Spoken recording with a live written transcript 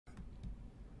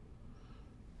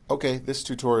Okay, this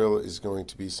tutorial is going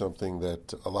to be something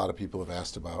that a lot of people have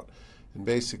asked about. And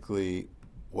basically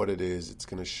what it is, it's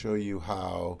going to show you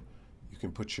how you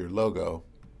can put your logo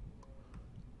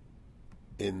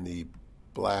in the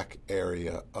black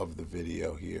area of the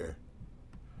video here.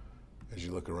 As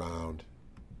you look around,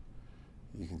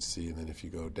 you can see, and then if you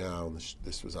go down,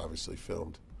 this was obviously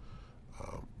filmed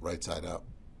right side up,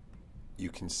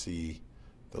 you can see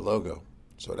the logo.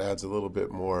 So it adds a little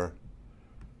bit more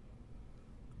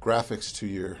graphics to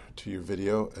your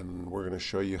video, and we're going to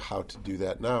show you how to do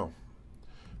that now.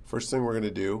 First thing we're going to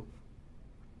do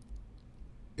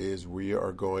is we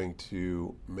are going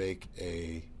to make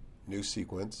a new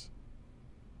sequence.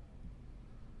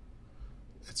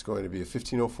 It's going to be a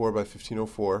 1504 by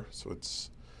 1504, so it's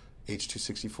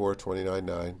H.264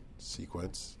 29.9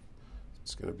 sequence.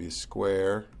 It's going to be a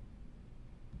square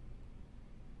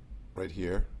right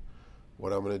here.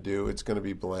 What I'm going to do, it's going to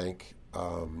be blank.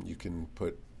 You can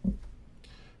put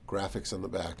graphics on the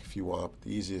back if you want, but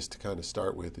the easiest to kind of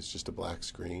start with is just a black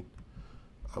screen.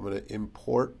 I'm going to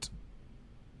import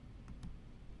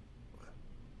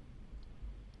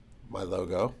my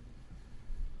logo.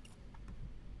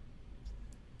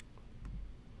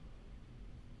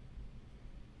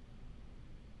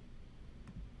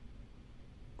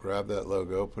 Grab that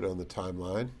logo, put it on the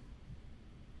timeline.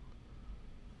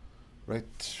 Right,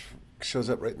 shows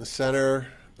up right in the center.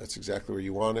 That's exactly where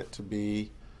you want it to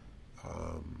be.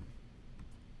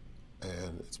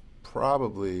 And it's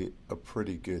probably a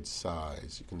pretty good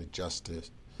size. You can adjust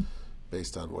it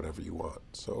based on whatever you want.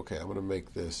 So, okay, I'm going to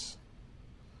make this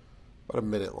about a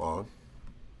minute long.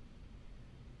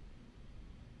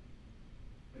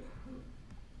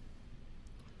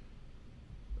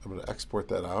 I'm going to export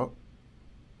that out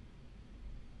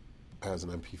as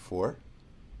an MP4.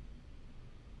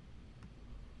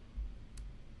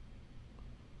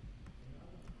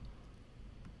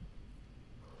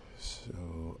 So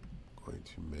I'm going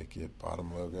to make it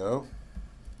bottom logo.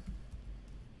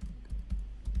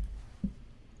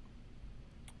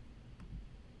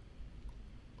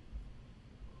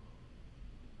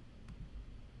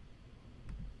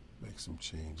 Make some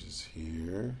changes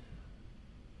here.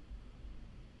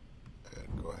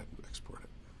 And go ahead and export it.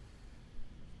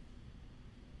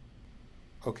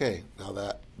 Okay, now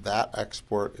that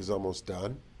export is almost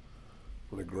done.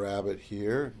 I'm going to grab it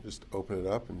here, just open it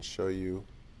up and show you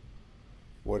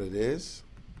what it is.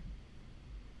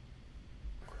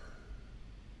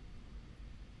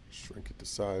 Shrink it to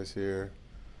size here.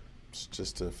 It's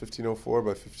just a 1504 by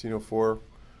 1504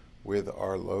 with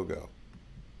our logo.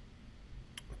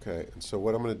 Okay, and so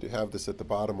what I'm going to do, have this at the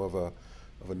bottom of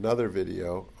another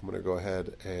video. I'm going to go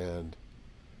ahead and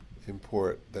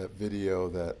import that video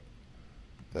that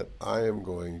I am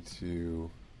going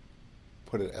to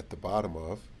put it at the bottom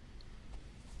of.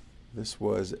 This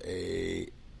was a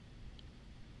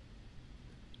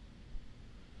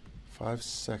 5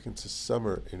 Seconds of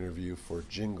Summer interview for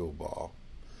Jingle Ball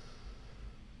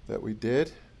that we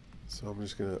did. So I'm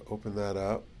just going to open that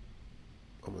up.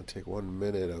 I'm going to take 1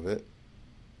 minute of it.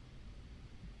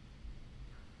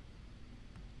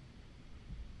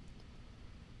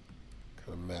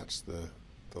 Kind of match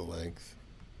the length.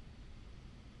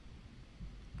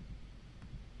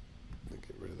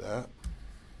 Get rid of that.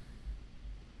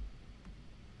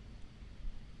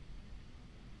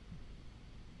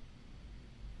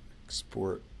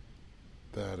 Export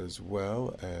that as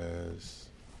well as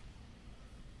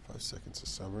 5 Seconds of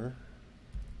Summer.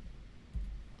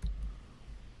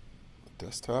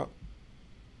 Desktop.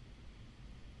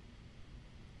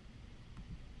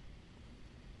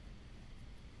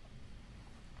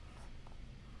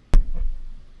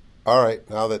 All right,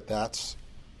 now that that's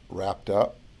wrapped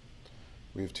up,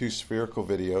 we have 2 spherical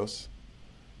videos.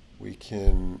 We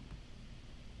can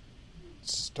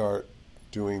start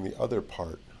doing the other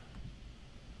part.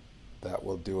 That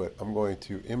will do it. I'm going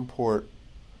to import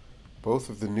both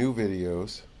of the new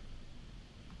videos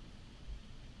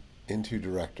into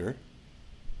Director.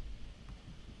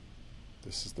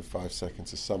 This is the 5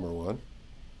 Seconds of Summer one.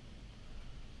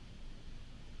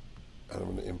 And I'm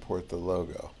going to import the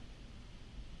logo.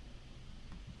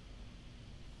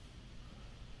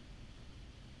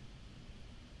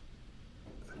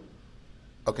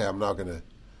 Okay, I'm now going to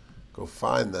go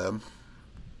find them.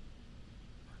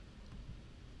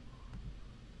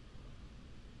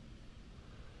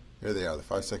 Here they are, the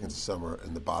 5 Seconds of Summer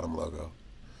and the bottom logo.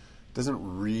 It doesn't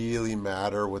really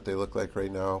matter what they look like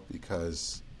right now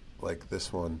because, like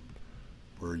this one,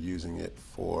 we're using it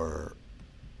for,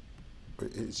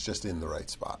 it's just in the right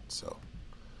spot. So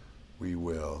we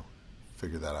will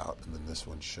figure that out, and then this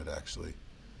one should actually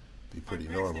be pretty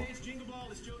normal. Jingle Ball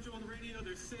is JoJo on the radio.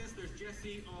 There's Sis, there's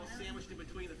Jesse, all sandwiched in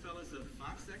between the fellas of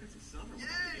 5 seconds of summer.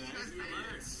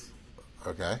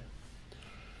 Okay.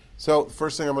 So the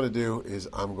first thing I'm going to do is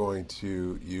I'm going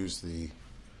to use the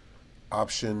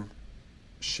option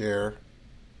share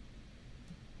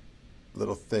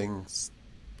little things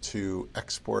to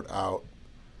export out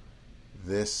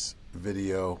this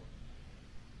video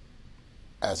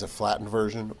as a flattened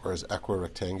version or as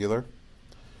equirectangular.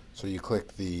 So you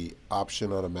click the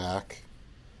option on a Mac,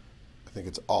 I think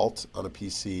it's Alt on a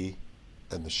PC,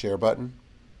 and the share button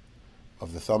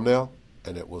of the thumbnail,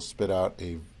 and it will spit out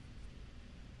a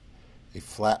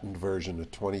flattened version, a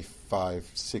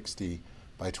 2560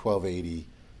 by 1280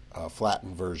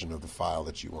 flattened version of the file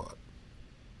that you want.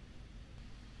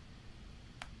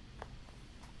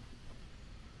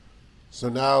 So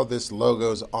now this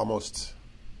logo is almost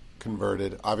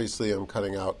converted. Obviously, I'm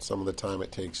cutting out some of the time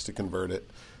it takes to convert it.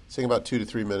 It's taking about 2 to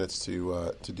 3 minutes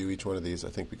to do each one of these, I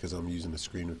think because I'm using the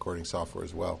screen recording software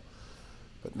as well.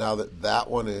 But now that that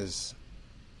one is,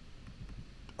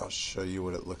 I'll show you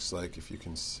what it looks like if you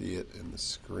can see it in the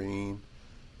screen.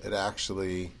 It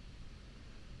actually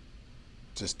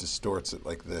just distorts it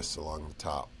like this along the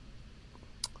top.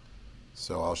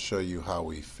 So I'll show you how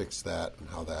we fix that and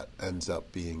how that ends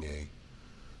up being a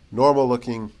normal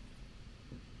looking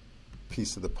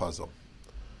piece of the puzzle.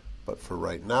 But for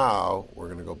right now, we're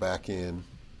going to go back in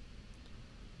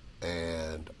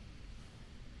and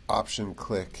option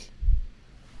click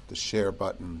the share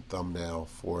button thumbnail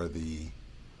for the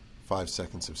 5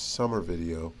 seconds of summer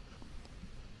video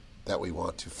that we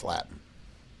want to flatten.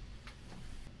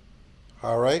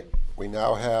 All right, we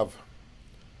now have,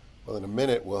 well, in a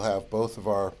minute we'll have both of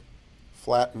our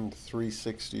flattened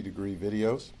 360-degree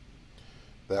videos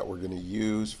that we're going to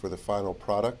use for the final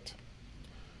product.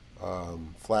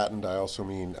 Flattened, I also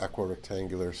mean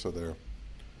equirectangular, so they're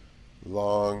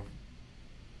long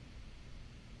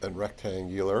and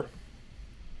rectangular.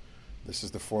 This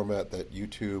is the format that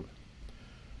YouTube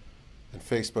and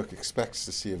Facebook expects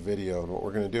to see a video, and what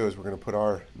we're going to do is we're going to put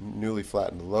our newly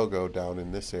flattened logo down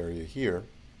in this area here.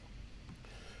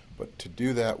 But to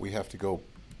do that, we have to go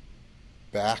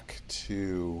back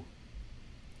to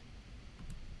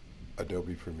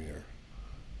Adobe Premiere.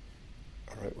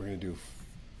 All right, we're going to do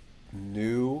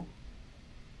new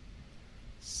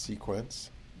sequence.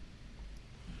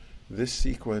 This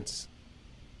sequence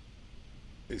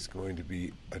is going to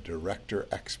be a director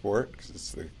export because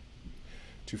it's the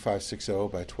 2560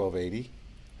 by 1280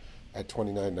 at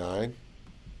 29.9.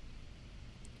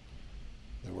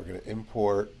 Then we're going to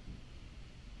import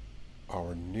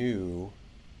our new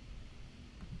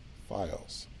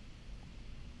files,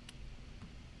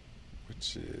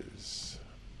 which is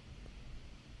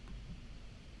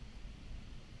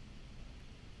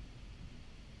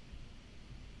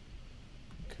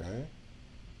okay,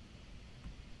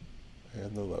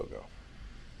 and the logo.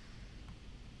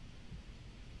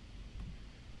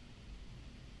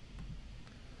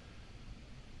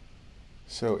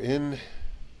 So in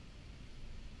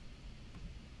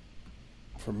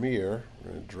Premiere,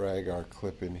 we're going to drag our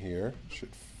clip in here. It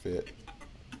should fit.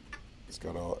 It's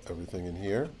got everything in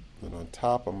here. Then on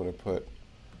top, I'm going to put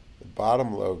the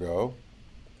bottom logo.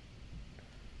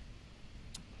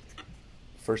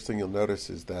 First thing you'll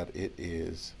notice is that it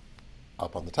is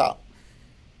up on the top.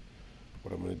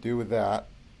 What I'm going to do with that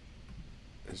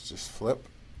is just flip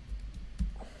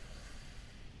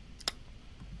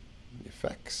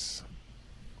effects,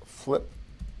 flip,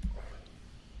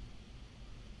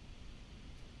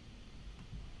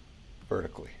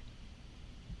 vertically.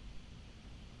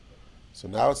 So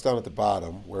now it's down at the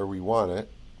bottom where we want it,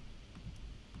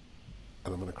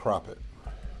 and I'm going to crop it.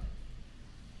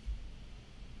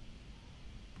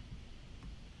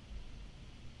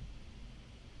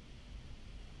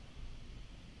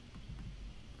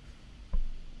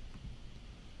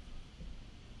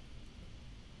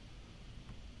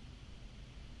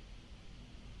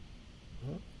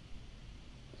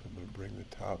 So I'm going to bring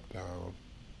the top down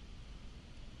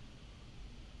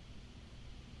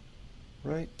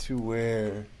right to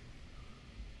where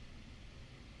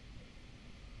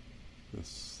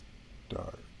this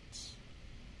starts.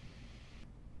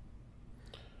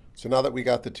 So now that we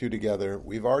got the two together,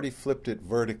 we've already flipped it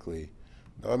vertically.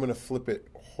 Now I'm going to flip it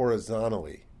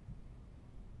horizontally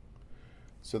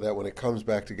so that when it comes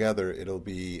back together, it'll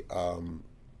be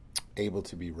able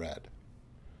to be read.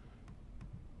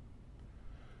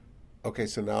 Okay,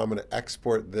 so now I'm going to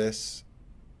export this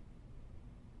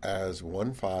as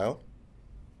one file.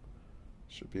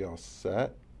 Should be all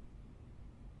set.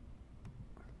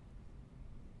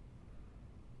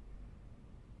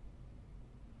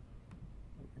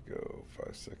 There we go,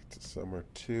 5 seconds to summer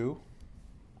 2.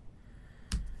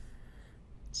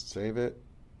 Save it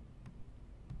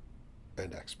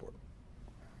and export.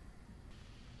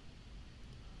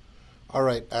 All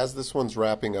right, as this one's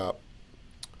wrapping up,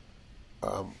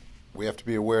 we have to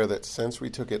be aware that since we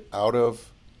took it out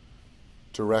of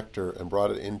Director and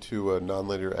brought it into a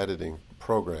nonlinear editing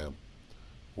program,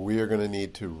 we are going to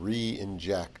need to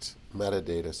re-inject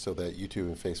metadata so that YouTube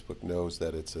and Facebook knows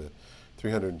that it's a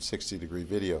 360-degree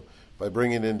video. By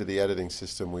bringing it into the editing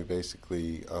system, we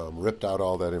basically ripped out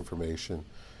all that information.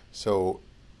 So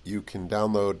you can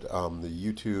download the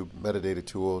YouTube metadata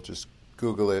tool. Just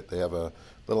Google it. They have a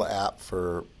little app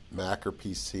for Mac or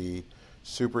PC.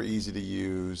 Super easy to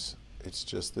use. It's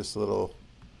just this little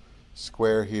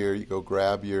square here. You go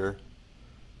grab your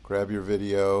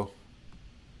video.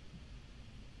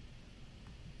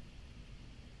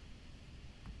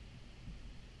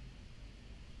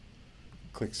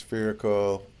 Click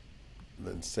spherical, and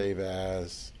then save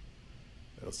as.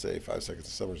 It'll say 5 seconds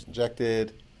of summer's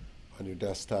injected on your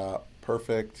desktop.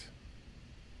 Perfect.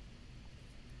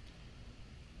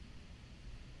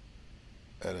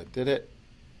 And it did it.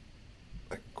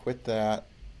 I quit that.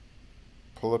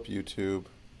 Pull up YouTube.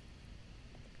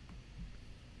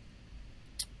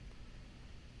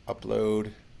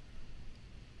 Upload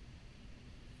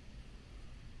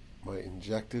my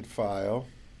injected file.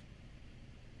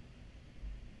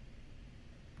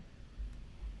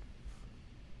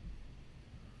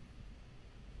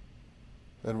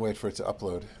 And wait for it to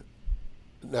upload.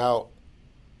 Now,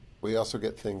 we also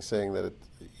get things saying that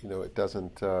it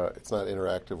doesn't. It's not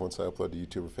interactive once I upload to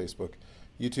YouTube or Facebook.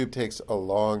 YouTube takes a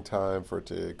long time for it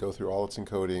to go through all its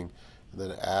encoding and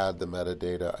then add the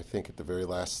metadata. I think at the very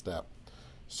last step.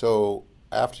 So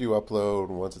after you upload,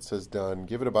 and once it says done,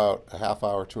 give it about a half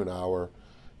hour to an hour,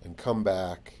 and come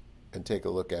back and take a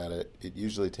look at it. It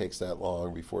usually takes that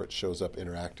long before it shows up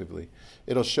interactively.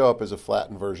 It'll show up as a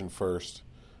flattened version first.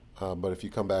 But if you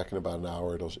come back in about an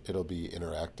hour, it'll be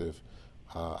interactive.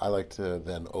 I like to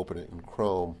then open it in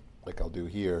Chrome, like I'll do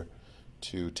here,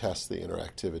 to test the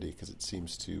interactivity because it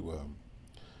seems to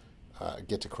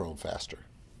get to Chrome faster.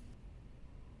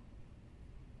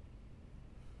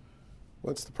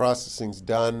 Once the processing's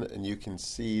done and you can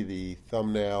see the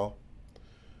thumbnail,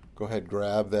 go ahead,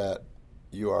 grab that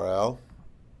URL.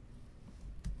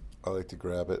 I like to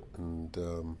grab it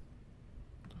and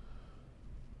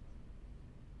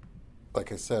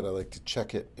like I said, I like to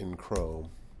check it in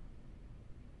Chrome.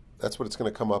 That's what it's going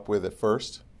to come up with at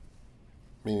first,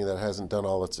 meaning that it hasn't done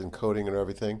all its encoding and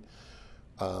everything,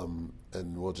 and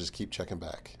we'll just keep checking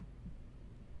back.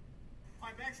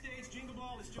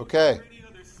 Okay,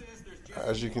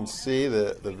 as you can see,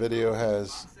 the video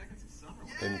has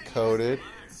encoded,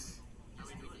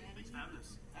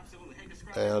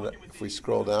 and if we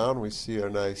scroll down, we see our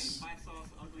nice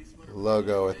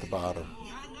logo at the bottom.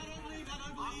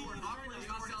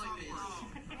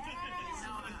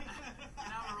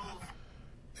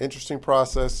 Interesting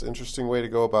process, interesting way to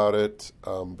go about it,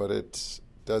 but it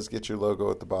does get your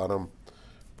logo at the bottom,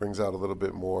 brings out a little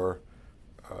bit more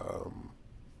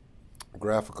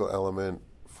graphical element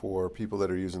for people that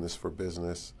are using this for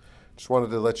business. Just wanted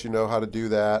to let you know how to do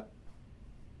that.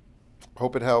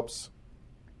 Hope it helps.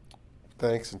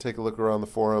 Thanks, and take a look around the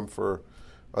forum for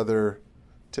other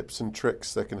tips and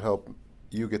tricks that can help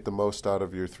you get the most out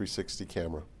of your 360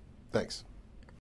 camera. Thanks.